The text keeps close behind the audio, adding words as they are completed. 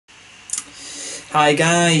Hi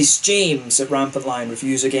guys, James at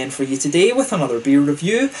RampantLionReviews again for you today with another beer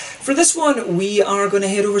review. For this one we are going to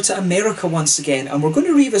head over to America once again, and we're going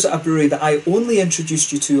to revisit a brewery that I only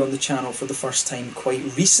introduced you to on the channel for the first time quite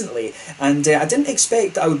recently, and I didn't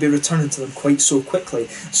expect that I would be returning to them quite so quickly.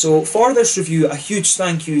 So for this review, a huge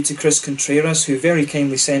thank you to Chris Contreras, who very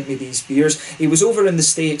kindly sent me these beers. He was over in the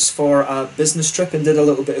States for a business trip and did a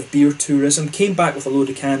little bit of beer tourism, came back with a load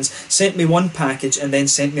of cans, sent me one package and then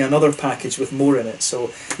sent me another package with more in it. So,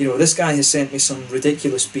 you know, this guy has sent me some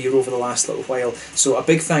ridiculous beer over the last little while, so a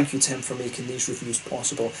big thank you to him for making these reviews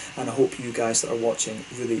possible, and I hope you guys that are watching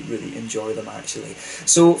really enjoy them actually.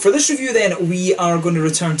 So for this review then, we are going to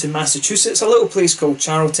return to Massachusetts, a little place called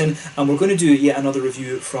Charlton, and we're going to do yet another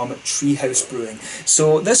review from Treehouse Brewing.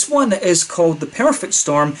 So this one is called The Perfect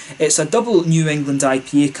Storm. It's a double New England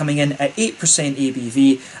IPA coming in at 8%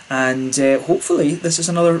 ABV, and hopefully this is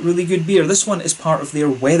another really good beer. This one is part of their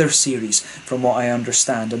weather series from what I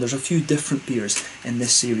understand, and there's a few different beers in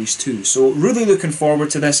this series too. So really looking forward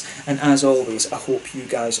to this, and as always I hope you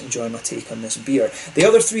guys enjoy my take on this beer. The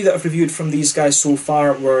other three that I've reviewed from these guys so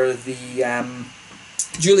far were the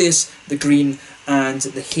Julius, the Green and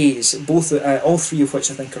the Haze, both all three of which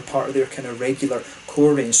I think are part of their kind of regular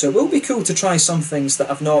core range. So it will be cool to try some things that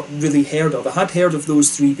I've not really heard of. I had heard of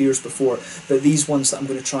those three beers before, but these ones that I'm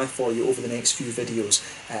going to try for you over the next few videos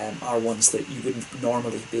are ones that you wouldn't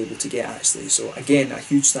normally be able to get actually. So again, a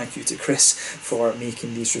huge thank you to Chris for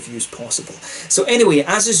making these reviews possible. So anyway,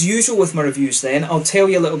 as is usual with my reviews then, I'll tell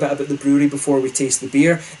you a little bit about the brewery before we taste the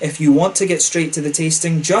beer. If you want to get straight to the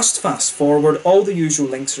tasting, just fast forward. All the usual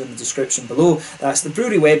links are in the description below. That's the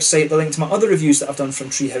brewery website, the link to my other reviews that I've done from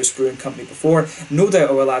Treehouse Brewing Company before. No doubt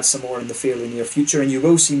I will add some more in the fairly near future, and you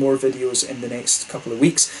will see more videos in the next couple of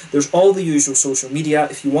weeks. There's all the usual social media.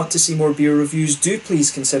 If you want to see more beer reviews, do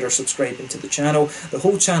please consider subscribing to the channel. The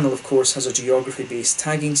whole channel, of course, has a geography-based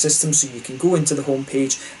tagging system, so you can go into the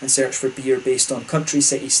homepage and search for beer based on country,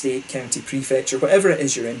 city, state, county, prefecture, whatever it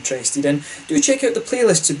is you're interested in. Do check out the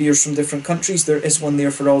playlists of beers from different countries. There is one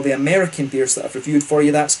there for all the American beers that I've reviewed for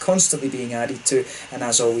you. That's constantly being added to. And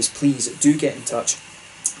as always, please do get in touch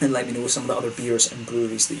and let me know some of the other beers and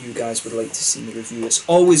breweries that you guys would like to see me review. It's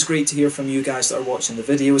always great to hear from you guys that are watching the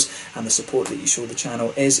videos, and the support that you show the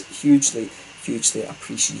channel is hugely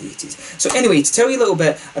appreciated. So anyway, to tell you a little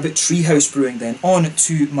bit about Treehouse Brewing then, on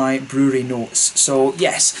to my brewery notes. So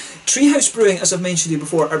yes, Treehouse Brewing, as I've mentioned to you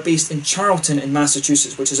before, are based in Charlton in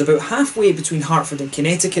Massachusetts, which is about halfway between Hartford and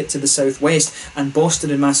Connecticut to the southwest, and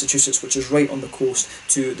Boston in Massachusetts, which is right on the coast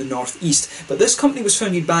to the northeast. But this company was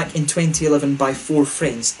founded back in 2011 by four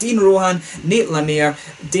friends: Dean Rohan, Nate Lemire,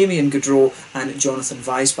 Damien Gaudreau and Jonathan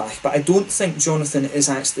Weisbach. But I don't think Jonathan is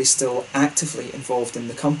actually still actively involved in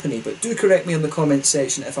the company, but do correct me in the comment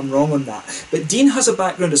section if I'm wrong on that. But Dean has a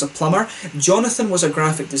background as a plumber, Jonathan was a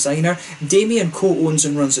graphic designer, Damien co-owns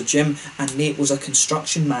and runs a gym, and Nate was a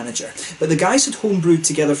construction manager. But the guys had homebrewed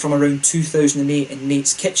together from around 2008 in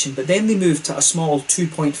Nate's kitchen, but then they moved to a small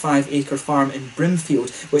 2.5 acre farm in Brimfield,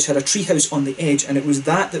 which had a treehouse on the edge, and it was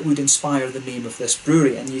that would inspire the name of this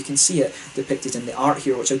brewery, and you can see it depicted in the art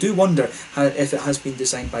here, which I do wonder if it has been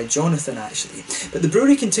designed by Jonathan actually. But the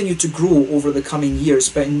brewery continued to grow over the coming years,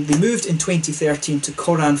 but they moved in 2013 to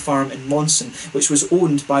Coran Farm in Monson, which was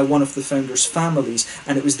owned by one of the founders' families,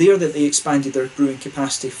 and it was there that they expanded their brewing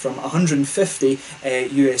capacity from 150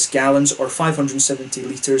 US gallons or 570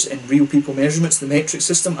 litres in real people measurements, the metric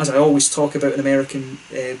system, as I always talk about in American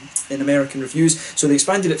reviews. So they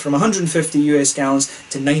expanded it from 150 US gallons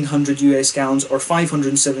to 900 US gallons or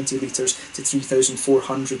 570 litres to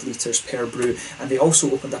 3,400 litres per brew, and they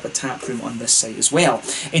also opened up a tap room on this site as well.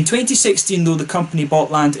 In 2016 though, the company bought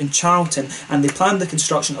land in Charlton, and they planned the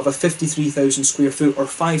construction of a 53,000 square foot or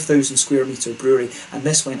 5,000 square metre brewery, and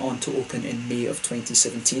this went on to open in May of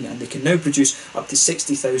 2017, and they can now produce up to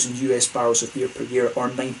 60,000 US barrels of beer per year or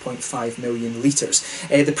 9.5 million litres.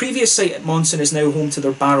 The previous site at Monson is now home to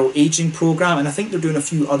their barrel aging programme, and I think they're doing a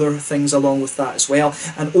few other things along with that as well.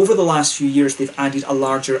 And over the last few years they've added a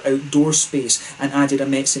larger outdoor space and added a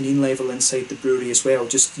mezzanine level inside the brewery as well,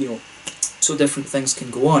 just, you know, so different things can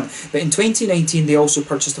go on. But in 2019 they also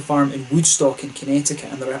purchased a farm in Woodstock in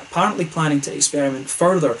Connecticut, and they're apparently planning to experiment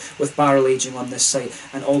further with barrel aging on this site,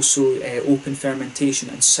 and also open fermentation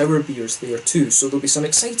and sour beers there too. So there'll be some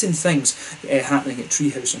exciting things happening at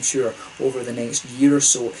Treehouse, I'm sure, over the next year or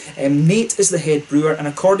so. Nate is the head brewer, and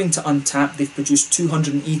according to Untappd they've produced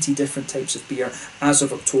 280 different types of beer as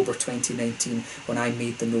of October 2019 when I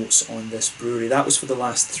made the notes on this brewery. That was for the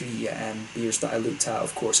last three beers that I looked at,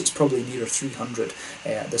 of course. It's probably nearer 300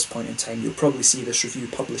 at this point in time. You'll probably see this review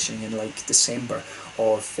publishing in like December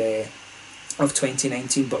of of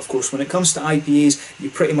 2019, but of course when it comes to IPAs you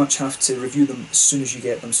pretty much have to review them as soon as you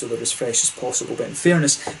get them so they're as fresh as possible. But in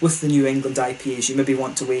fairness, with the New England IPAs you maybe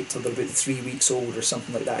want to wait till they're about 3 weeks old or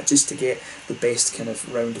something like that, just to get the best kind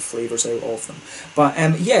of round of flavours out of them.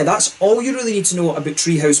 But yeah, that's all you really need to know about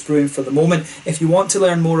Treehouse Brewing for the moment. If you want to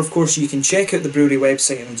learn more, of course, you can check out the brewery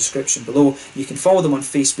website in the description below. You can follow them on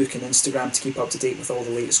Facebook and Instagram to keep up to date with all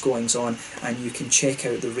the latest goings on, and you can check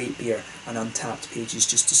out the Rate Beer and Untappd pages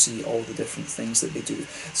just to see all the different things that they do.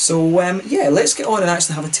 So yeah, let's get on and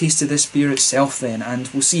actually have a taste of this beer itself then, and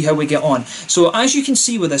we'll see how we get on. So as you can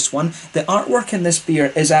see with this one, the artwork in this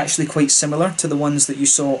beer is actually quite similar to the ones that you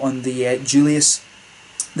saw on the Julius,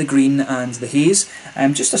 the green and the haze,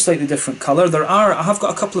 just a slightly different colour. I have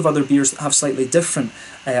got a couple of other beers that have slightly different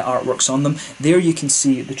artworks on them. There you can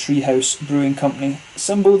see the Treehouse Brewing Company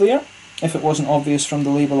symbol there, if it wasn't obvious from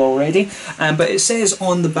the label already. But it says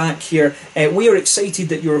on the back here, we are excited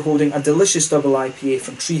that you're holding a delicious double IPA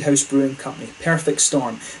from Treehouse Brewing Company, Perfect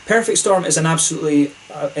Storm. Perfect Storm is an absurdly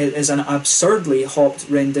hopped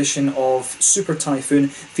rendition of Super Typhoon,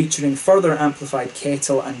 featuring further amplified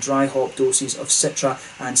kettle and dry hop doses of Citra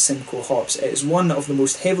and Simcoe hops. It is one of the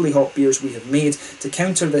most heavily hopped beers we have made. To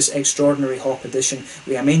counter this extraordinary hop addition,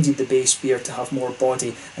 we amended the base beer to have more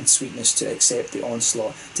body and sweetness to accept the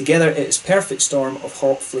onslaught. Together it is perfect storm of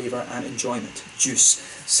hop, flavour and enjoyment. Juice.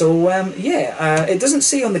 So yeah, it doesn't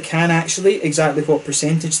say on the can actually exactly what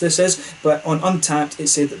percentage this is, but on Untappd it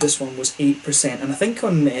said that this one was 8%, and I think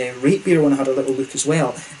on Rate Beer, when I had a little look as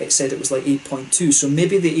well, it said it was like 8.2, so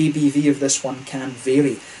maybe the ABV of this one can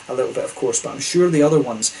vary a little bit, of course, but I'm sure the other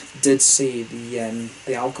ones did say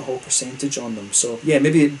the alcohol percentage on them. So yeah,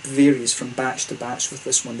 maybe it varies from batch to batch with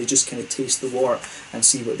this one. They just kind of taste the wort and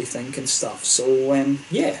see what they think and stuff. So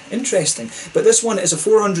yeah, interesting. But this one is a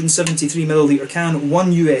 473ml can,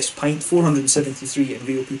 1 US pint, 473 in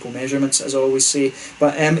real people measurements, as I always say.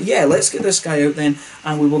 But yeah, let's get this guy out then,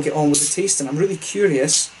 and we will get on with the tasting. I'm really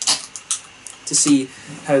curious to see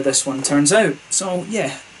how this one turns out. So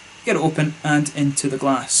yeah, get it open and into the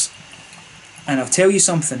glass. And I'll tell you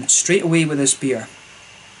something, straight away with this beer,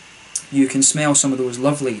 you can smell some of those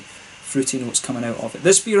lovely fruity notes coming out of it.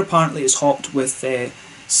 This beer apparently is hopped with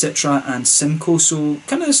Citra and Simcoe, so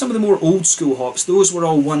kind of some of the more old school hops. Those were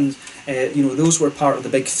all one, you know, those were part of the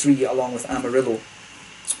big three along with Amarillo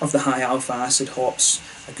of the high alpha acid hops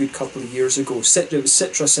a good couple of years ago. It was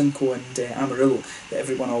Citra, Simcoe and Amarillo that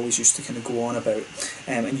everyone always used to kind of go on about,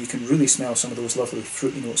 and you can really smell some of those lovely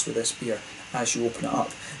fruity notes with this beer as you open it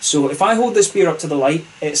up. So if I hold this beer up to the light,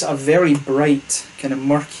 it's a very bright kind of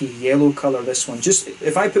murky yellow colour, this one. Just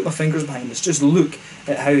if I put my fingers behind this, just look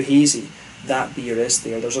at how hazy that beer is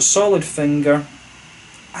there. There's a solid finger,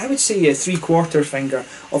 I would say a 3/4 finger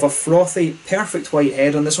of a frothy, perfect white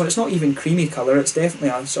head on this one. It's not even creamy colour, it's definitely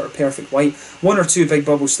a sort of perfect white. One or two big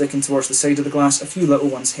bubbles sticking towards the side of the glass, a few little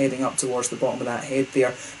ones heading up towards the bottom of that head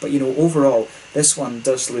there. But you know, overall, this one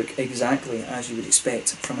does look exactly as you would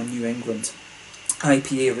expect from a New England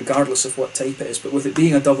IPA, regardless of what type it is. But with it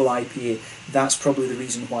being a double IPA, that's probably the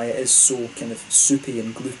reason why it is so kind of soupy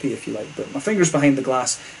and gloopy, if you like. But my finger's behind the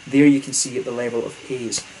glass, there you can see at the level of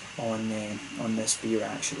haze on this beer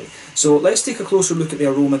actually. So let's take a closer look at the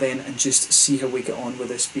aroma then and just see how we get on with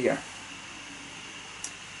this beer.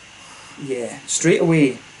 Yeah, straight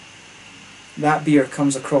away that beer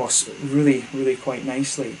comes across really, really quite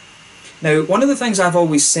nicely. Now, one of the things I've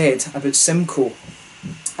always said about Simcoe,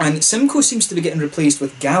 and Simcoe seems to be getting replaced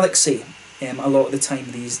with Galaxy a lot of the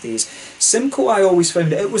time these days. Simcoe, I always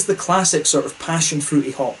found it was the classic sort of passion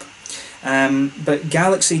fruity hop. But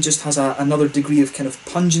Galaxy just has another degree of kind of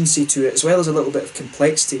pungency to it, as well as a little bit of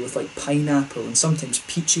complexity with like pineapple and sometimes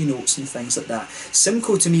peachy notes and things like that.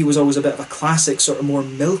 Simcoe to me was always a bit of a classic, sort of more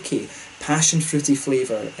milky, passion fruity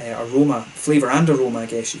flavour, flavour and aroma, I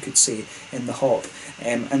guess you could say, in the hop.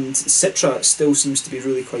 And Citra still seems to be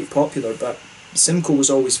really quite popular, but Simcoe was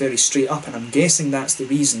always very straight up, and I'm guessing that's the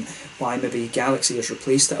reason why maybe Galaxy has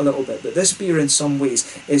replaced it a little bit. But this beer in some ways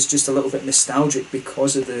is just a little bit nostalgic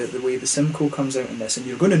because of the way the Simcoe comes out in this, and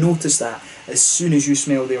you're going to notice that as soon as you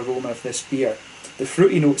smell the aroma of this beer. The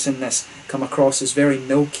fruity notes in this come across as very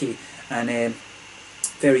milky and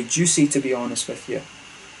very juicy, to be honest with you.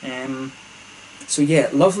 So yeah,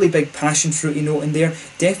 lovely big passion fruity note in there,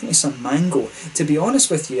 definitely some mango. To be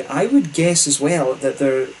honest with you, I would guess as well that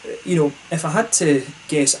there, you know, if I had to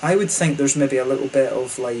guess, I would think there's maybe a little bit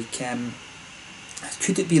of like,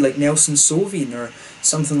 could it be like Nelson Sauvin or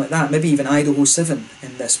something like that, maybe even Idaho 7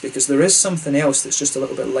 in this, because there is something else that's just a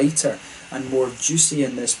little bit lighter and more juicy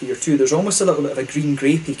in this beer too. There's almost a little bit of a green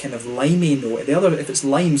grapey kind of limey note. The other, if it's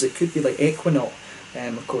limes, it could be like Equinault.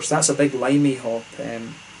 Of course, that's a big limey hop.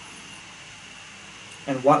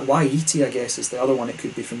 and Waiti, I guess, is the other one. It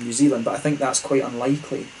could be from New Zealand, but I think that's quite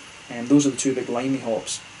unlikely. And those are the two big limey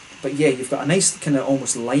hops. But yeah, you've got a nice kind of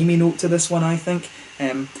almost limey note to this one, I think.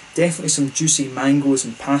 Definitely some juicy mangoes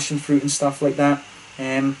and passion fruit and stuff like that.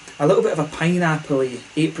 A little bit of a pineapple-y,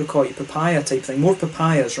 apricot-y, papaya type thing. More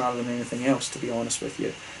papayas rather than anything else, to be honest with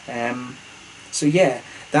you. So yeah,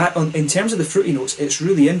 that in terms of the fruity notes, it's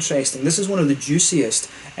really interesting. This is one of the juiciest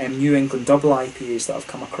New England double IPAs that I've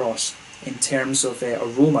come across in terms of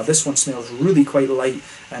aroma. This one smells really quite light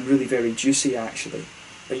and really very juicy actually.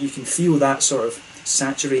 But you can feel that sort of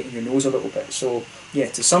saturating your nose a little bit. So yeah,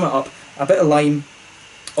 to sum it up, a bit of lime,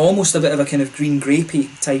 almost a bit of a kind of green grapey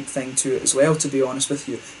type thing to it as well, to be honest with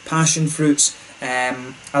you. Passion fruits,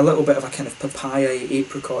 a little bit of a kind of papaya,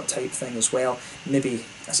 apricot type thing as well. Maybe,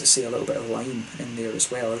 as I say, a little bit of lime in there as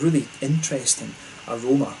well. A really interesting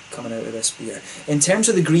aroma coming out of this beer. In terms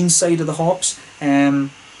of the green side of the hops,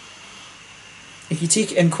 if you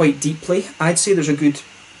take it in quite deeply, I'd say there's a good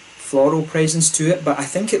floral presence to it, but I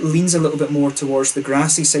think it leans a little bit more towards the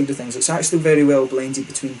grassy side of things. It's actually very well blended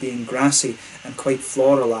between being grassy and quite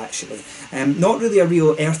floral actually. Not really a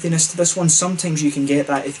real earthiness to this one. Sometimes you can get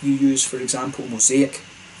that if you use, for example, Mosaic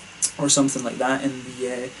or something like that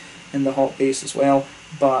in the hop base as well,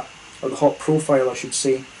 or the hop profile I should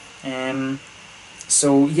say.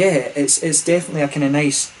 So yeah, it's definitely a kind of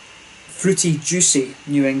nice fruity, juicy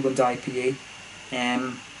New England IPA,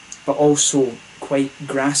 but also quite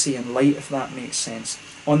grassy and light, if that makes sense.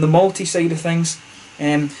 On the malty side of things,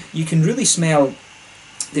 you can really smell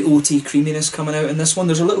the OT creaminess coming out in this one.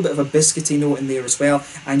 There's a little bit of a biscuity note in there as well,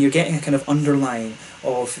 and you're getting a kind of underline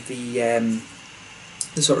of the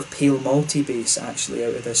sort of pale malty base actually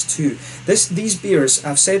out of this too. These beers,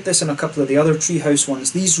 I've said this in a couple of the other Treehouse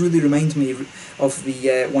ones, these really remind me of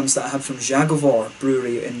the ones that I had from Zhagovor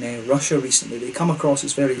Brewery in Russia recently. They come across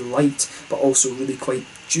as very light, but also really quite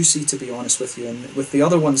juicy, to be honest with you. And with the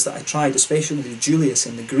other ones that I tried, especially the Julius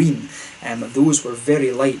in the green, those were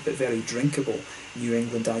very light but very drinkable New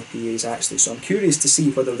England IPAs actually. So I'm curious to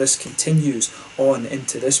see whether this continues on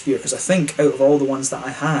into this beer, because I think out of all the ones that I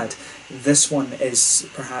had, this one is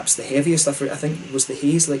perhaps the heaviest. I think it was the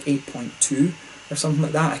haze like 8.2 or something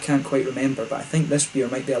like that. I can't quite remember, but I think this beer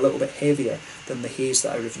might be a little bit heavier than the haze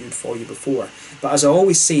that I reviewed for you before. But as I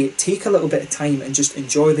always say, take a little bit of time and just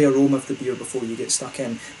enjoy the aroma of the beer before you get stuck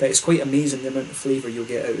in. But it's quite amazing the amount of flavour you'll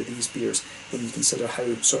get out of these beers when you consider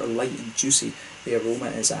how sort of light and juicy the aroma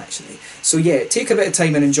is actually. So yeah, take a bit of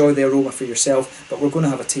time and enjoy the aroma for yourself, but we're going to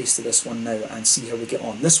have a taste of this one now and see how we get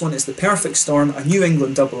on. This one is the Perfect Storm, a New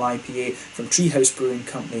England double IPA from Treehouse Brewing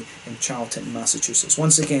Company in Charlton, Massachusetts.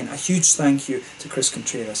 Once again, a huge thank you to Chris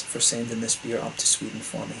Contreras for sending this beer up to Sweden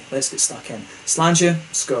for me. Let's get stuck in. Sláinte,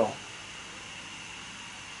 skål.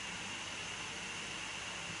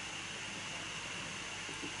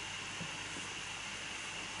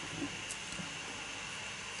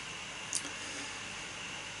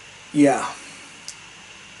 Yeah,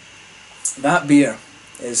 that beer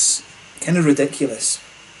is kind of ridiculous,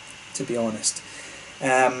 to be honest.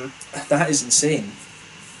 That is insane.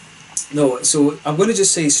 No, so I'm going to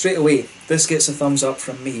just say straight away, this gets a thumbs up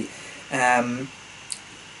from me.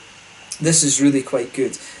 This is really quite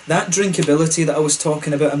good. That drinkability that I was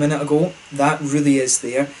talking about a minute ago, that really is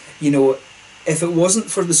there. You know, if it wasn't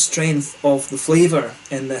for the strength of the flavour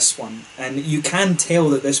in this one, and you can tell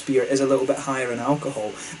that this beer is a little bit higher in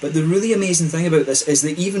alcohol, but the really amazing thing about this is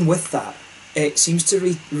that even with that, it seems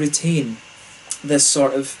to retain this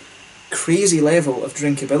sort of crazy level of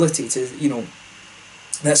drinkability. To, you know,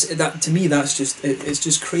 that to me, that's just it's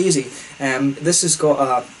just crazy. This has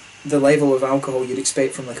got the level of alcohol you'd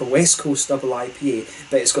expect from like a West Coast double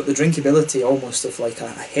IPA, but it's got the drinkability almost of like a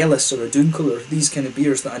Helles or a Dunkel or these kind of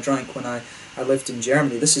beers that I drank when I lived in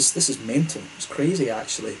Germany. This is mental. It's crazy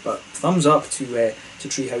actually. But thumbs up to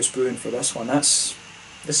Treehouse Brewing for this one. This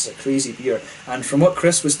is a crazy beer. And from what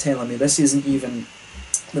Chris was telling me, this isn't even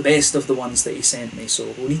the best of the ones that he sent me.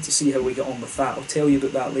 So we'll need to see how we get on with that. I'll tell you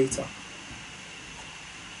about that later.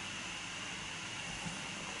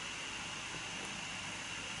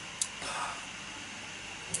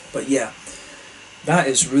 But yeah, that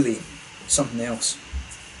is really something else.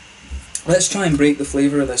 Let's try and break the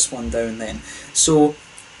flavour of this one down then. So,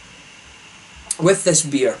 with this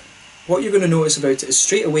beer, what you're going to notice about it is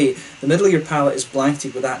straight away, the middle of your palate is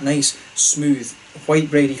blanketed with that nice, smooth, white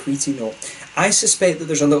bready, wheaty note. I suspect that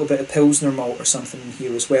there's a little bit of Pilsner malt or something in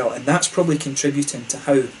here as well, and that's probably contributing to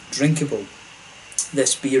how drinkable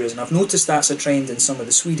this beer is. And I've noticed that's a trend in some of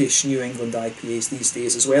the Swedish New England IPAs these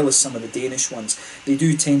days, as well as some of the Danish ones. They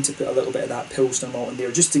do tend to put a little bit of that Pilsner malt in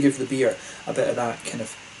there, just to give the beer a bit of that kind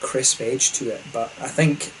of crisp edge to it. But I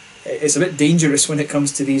think it's a bit dangerous when it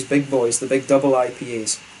comes to these big boys, the big double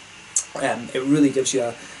IPAs. It really gives you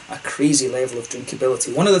a crazy level of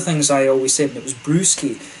drinkability. One of the things I always said, and it was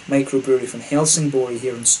Brewski microbrewery from Helsingborg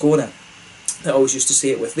here in Skåne that I always used to say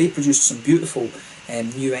it with, they produced some beautiful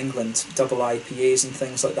New England double IPAs and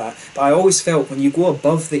things like that. But I always felt when you go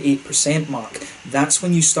above the 8% mark, that's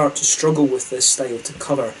when you start to struggle with this style to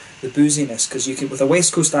cover the booziness, because you can, with a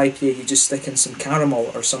West Coast IPA, you just stick in some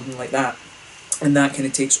caramel or something like that, and that kind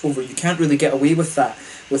of takes over. You can't really get away with that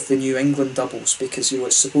with the New England doubles, because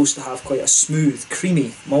it's supposed to have quite a smooth,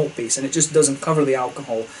 creamy malt base, and it just doesn't cover the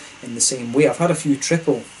alcohol in the same way. I've had a few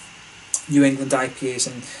triple New England IPAs,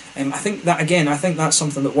 and I think that's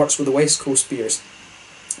something that works with the West Coast beers,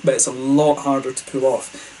 but it's a lot harder to pull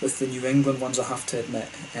off with the New England ones, I have to admit.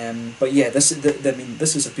 But yeah, this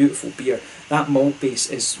is a beautiful beer. That malt base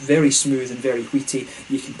is very smooth and very wheaty.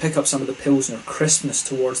 You can pick up some of the Pilsner crispness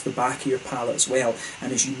towards the back of your palate as well,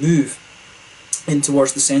 and as you move in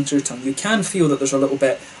towards the centre of your tongue, you can feel that there's a little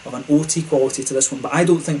bit of an oaty quality to this one, but I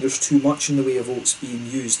don't think there's too much in the way of oats being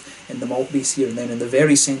used in the malt base here. And then in the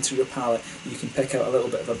very centre of your palate, you can pick out a little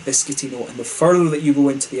bit of a biscuity note, and the further that you go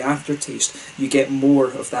into the aftertaste, you get more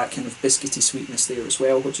of that kind of biscuity sweetness there as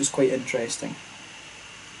well, which is quite interesting.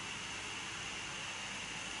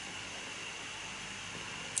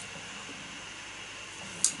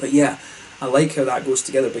 But yeah, I like how that goes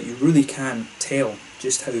together, but you really can tell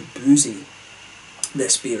just how boozy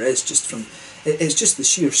this beer is, just from, it's just the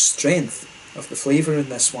sheer strength of the flavour in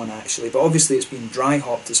this one actually. But obviously it's been dry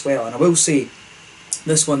hopped as well, and I will say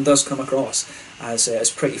this one does come across as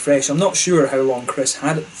pretty fresh. I'm not sure how long Chris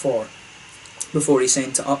had it for before he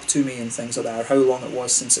sent it up to me and things like that, or how long it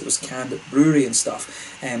was since it was canned at brewery and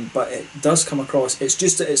stuff, but it does come across, it's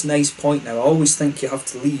just at its nice point now. I always think you have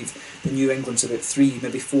to leave the New Englands about 3,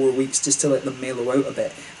 maybe 4 weeks just to let them mellow out a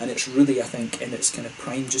bit, and it's really, I think, in its kind of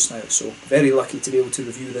prime just now, so very lucky to be able to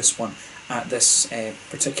review this one at this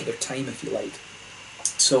particular time, if you like.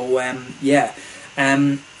 So yeah,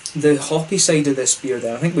 the hoppy side of this beer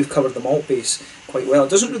then, I think we've covered the malt base quite well. It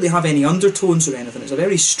doesn't really have any undertones or anything, it's a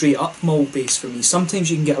very straight up malt base for me.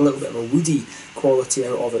 Sometimes you can get a little bit of a woody quality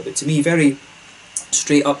out of it, but to me very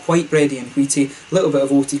straight up, white bready and wheaty, a little bit of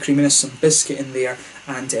oaty creaminess, some biscuit in there,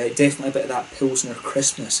 and definitely a bit of that Pilsner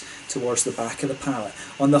crispness towards the back of the palate.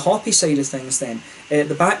 On the hoppy side of things then, at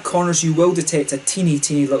the back corners you will detect a teeny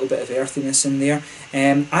little bit of earthiness in there.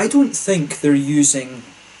 I don't think they're using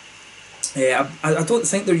I don't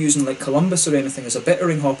think they're using like Columbus or anything as a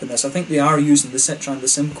bittering hop in this. I think they are using the Citra and the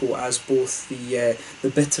Simcoe as both the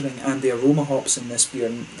bittering and the aroma hops in this beer.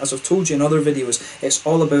 And as I've told you in other videos, it's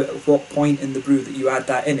all about at what point in the brew that you add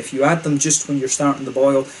that in. If you add them just when you're starting the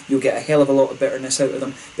boil, you'll get a hell of a lot of bitterness out of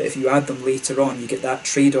them. But if you add them later on, you get that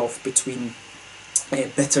trade-off between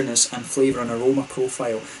bitterness and flavour and aroma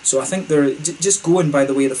profile. So I think they're just going by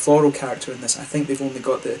the way the floral character in this, I think they've only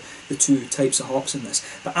got the 2 types of hops in this.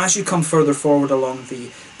 But as you come further forward along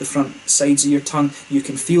the front sides of your tongue, you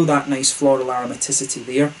can feel that nice floral aromaticity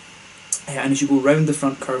there. And as you go round the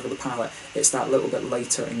front curve of the palate, it's that little bit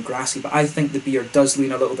lighter and grassy. But I think the beer does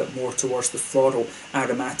lean a little bit more towards the floral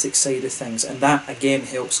aromatic side of things, and that again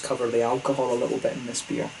helps cover the alcohol a little bit in this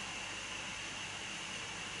beer.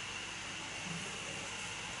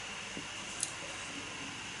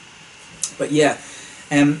 But yeah,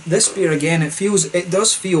 this beer again, while it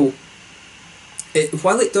does feel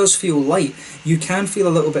light, you can feel a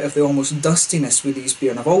little bit of the almost dustiness with these beer.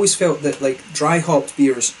 And I've always felt that like dry hopped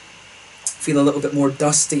beers feel a little bit more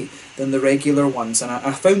dusty than the regular ones, and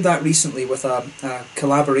I found that recently with a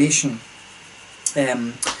collaboration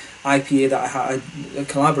IPA that I had, a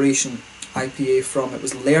collaboration IPA from, it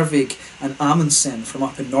was Lervig and Amundsen from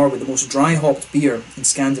up in Norway, the most dry hopped beer in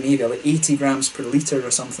Scandinavia, like 80 grams per litre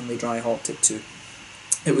or something they dry hopped it to.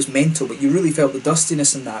 It was mental, but you really felt the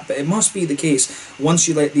dustiness in that. But it must be the case, once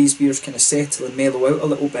you let these beers kind of settle and mellow out a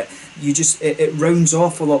little bit, you just it rounds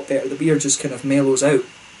off a lot better, the beer just kind of mellows out.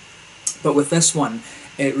 But with this one,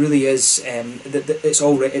 it really is,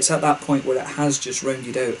 it's at that point where it has just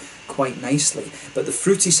rounded out quite nicely. But the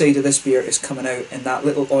fruity side of this beer is coming out in that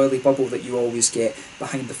little oily bubble that you always get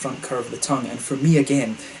behind the front curve of the tongue. And for me,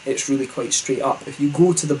 again, it's really quite straight up. If you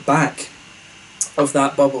go to the back of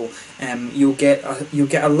that bubble, you'll get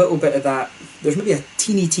a little bit of that. There's maybe a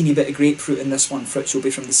teeny bit of grapefruit in this one, which will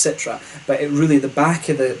be from the Citra, but it really, the back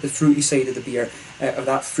of the fruity side of the beer, of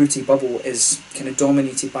that fruity bubble, is kind of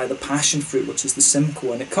dominated by the passion fruit, which is the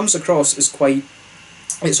Simcoe, and it comes across as quite,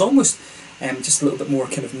 it's almost just a little bit more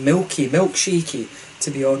kind of milkshakey,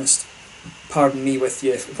 to be honest. Pardon me with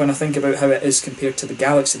you, when I think about how it is compared to the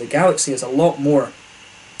Galaxy. The Galaxy is a lot more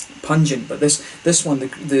pungent, but this one,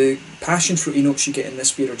 the passion fruity notes you get in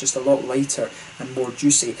this beer are just a lot lighter and more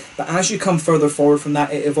juicy. But as you come further forward from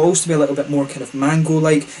that, it evolves to be a little bit more kind of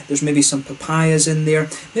mango-like. There's maybe some papayas in there,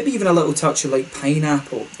 maybe even a little touch of like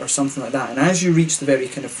pineapple or something like that. And as you reach the very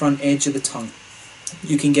kind of front edge of the tongue,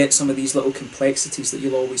 you can get some of these little complexities that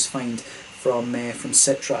you'll always find from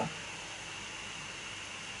Citra.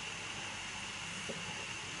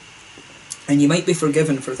 And you might be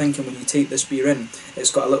forgiven for thinking when you take this beer in,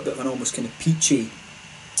 it's got a little bit of an almost kind of peachy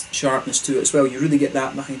sharpness to it as well. You really get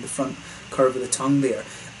that behind the front curve of the tongue there.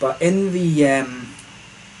 But in the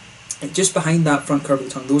just behind that front curve of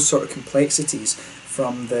the tongue, those sort of complexities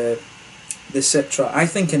from the Citra, I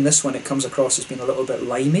think in this one it comes across as being a little bit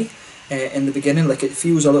limey in the beginning, like it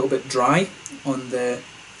feels a little bit dry on the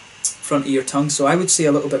front of your tongue, so I would say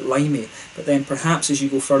a little bit limey, but then perhaps as you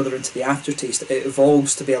go further into the aftertaste it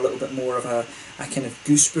evolves to be a little bit more of a kind of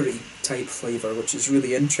gooseberry type flavour, which is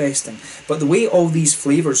really interesting. But the way all these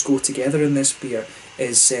flavours go together in this beer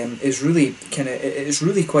is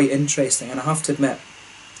really quite interesting, and I have to admit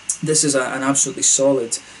this is an absolutely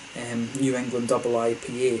solid New England double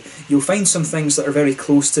IPA. You'll find some things that are very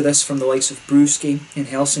close to this from the likes of Brewski in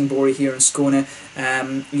Helsingborg here in Skåne.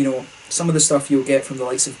 You know, some of the stuff you'll get from the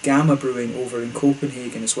likes of Gamma Brewing over in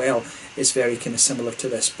Copenhagen as well is very kind of similar to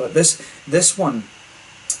this. But this one,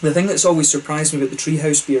 the thing that's always surprised me about the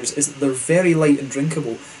Treehouse beers is that they're very light and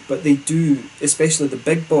drinkable, but they do, especially the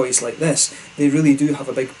big boys like this, they really do have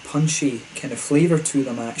a big punchy kind of flavour to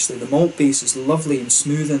them actually. The malt base is lovely and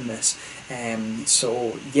smooth in this,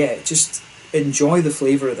 so yeah, just enjoy the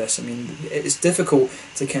flavour of this. I mean, it's difficult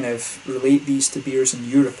to kind of relate these to beers in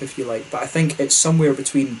Europe if you like, but I think it's somewhere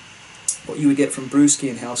between what you would get from Brewski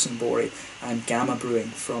in Helsingborg and Gamma Brewing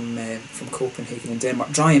from Copenhagen in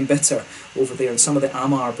Denmark. Dry and bitter over there, and some of the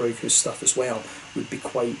Amar Brewhus stuff as well would be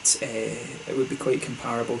quite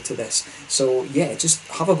comparable to this. So yeah, just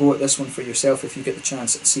have a go at this one for yourself if you get the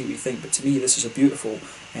chance and see what you think. But to me, this is a beautiful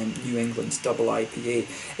New England double IPA.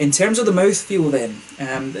 In terms of the mouthfeel then,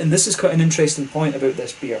 and this is quite an interesting point about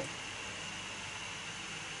this beer.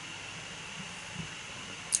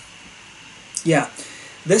 Yeah.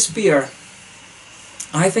 This beer,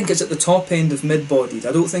 I think it's at the top end of mid-bodied.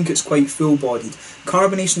 I don't think it's quite full-bodied.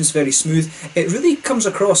 Carbonation is very smooth. It really comes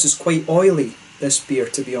across as quite oily, this beer,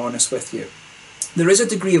 to be honest with you. There is a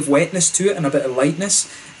degree of wetness to it and a bit of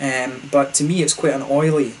lightness, but to me it's quite an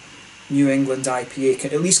oily New England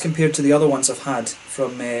IPA, at least compared to the other ones I've had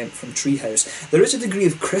from Treehouse. There is a degree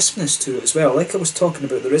of crispness to it as well. Like I was talking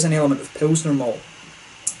about, there is an element of Pilsner malt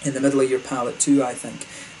in the middle of your palate too, I think.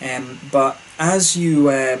 But as you,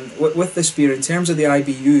 with this beer, in terms of the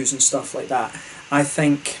IBUs and stuff like that, I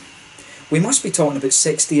think we must be talking about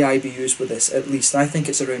 60 IBUs with this, at least. I think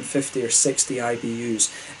it's around 50 or 60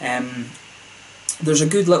 IBUs. There's a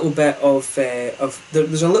good little bit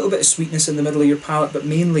there's a little bit of sweetness in the middle of your palate, but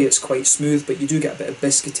mainly it's quite smooth, but you do get a bit of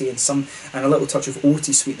biscuity and a little touch of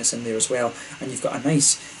oaty sweetness in there as well, and you've got a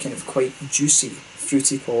nice kind of quite juicy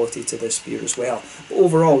fruity quality to this beer as well. But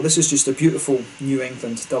overall, this is just a beautiful New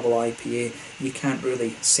England double IPA. You can't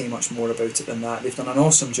really say much more about it than that. They've done an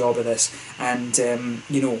awesome job of this, and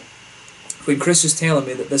you know, when Chris is telling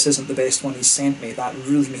me that this isn't the best one he's sent me, that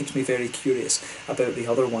really makes me very curious about the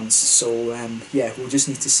other ones. So yeah, we'll just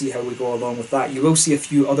need to see how we go along with that. You will see a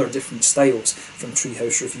few other different styles from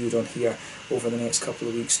Treehouse reviewed on here over the next couple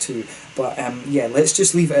of weeks too. But yeah, let's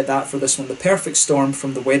just leave it at that for this one. The Perfect Storm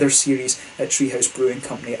from the Weather series at Treehouse Brewing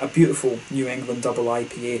Company. A beautiful New England double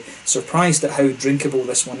IPA. Surprised at how drinkable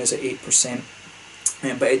this one is at 8%.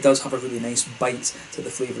 But it does have a really nice bite to the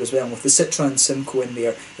flavour as well. And with the Citra and Simcoe in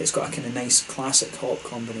there, it's got a kind of nice classic hop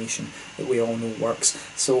combination that we all know works.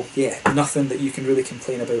 So yeah, nothing that you can really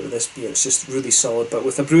complain about with this beer. It's just really solid. But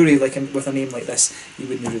with a brewery with a name like this, you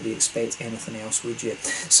wouldn't really expect anything else, would you?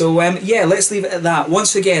 So yeah, let's leave it at that.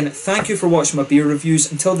 Once again, thank you for watching my beer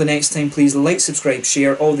reviews. Until the next time, please like, subscribe,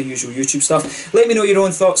 share, all the usual YouTube stuff. Let me know your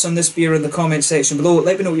own thoughts on this beer in the comment section below.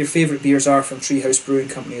 Let me know what your favourite beers are from Treehouse Brewing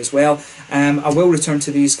Company as well. I will return to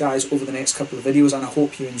these guys over the next couple of videos, and I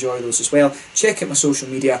hope you enjoy those as well. Check out my social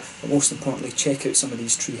media, but most importantly, check out some of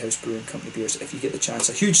these Treehouse Brewing Company beers if you get the chance.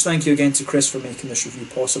 A huge thank you again to Chris for making this review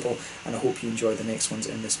possible, and I hope you enjoy the next ones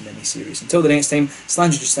in this mini-series. Until the next time,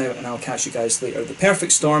 Slanger just out, and I'll catch you guys later. The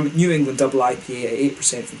Perfect Storm New England Double IPA at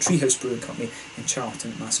 8% from Treehouse Brewing Company in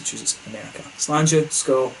Charlton, Massachusetts, America. Slanger,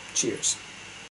 skull, cheers.